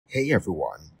Hey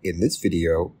everyone, in this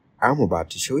video, I'm about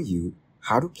to show you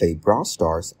how to play Brawl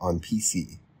Stars on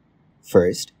PC.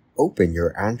 First, open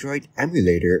your Android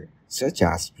emulator such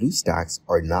as BlueStacks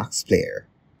or Nox Player.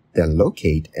 Then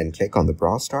locate and click on the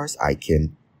Brawl Stars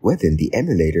icon within the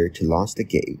emulator to launch the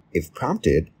game. If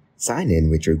prompted, sign in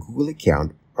with your Google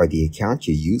account or the account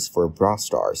you use for Brawl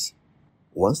Stars.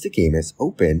 Once the game is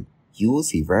open, you will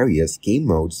see various game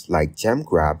modes like Gem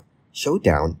Grab,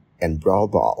 Showdown, and Brawl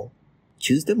Ball.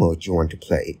 Choose the mode you want to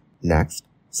play. Next,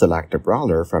 select a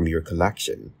brawler from your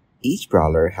collection. Each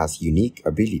brawler has unique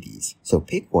abilities, so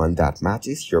pick one that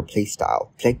matches your playstyle.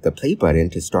 Click the play button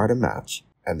to start a match,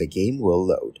 and the game will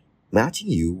load, matching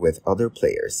you with other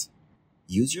players.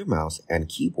 Use your mouse and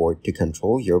keyboard to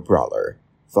control your brawler,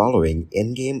 following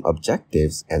in-game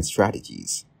objectives and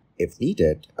strategies. If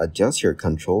needed, adjust your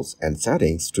controls and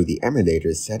settings through the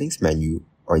emulator's settings menu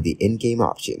or the in-game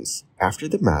options. After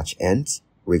the match ends,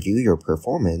 review your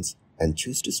performance and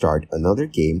choose to start another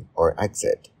game or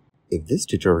exit. If this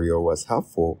tutorial was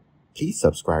helpful, please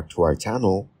subscribe to our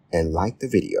channel and like the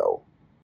video.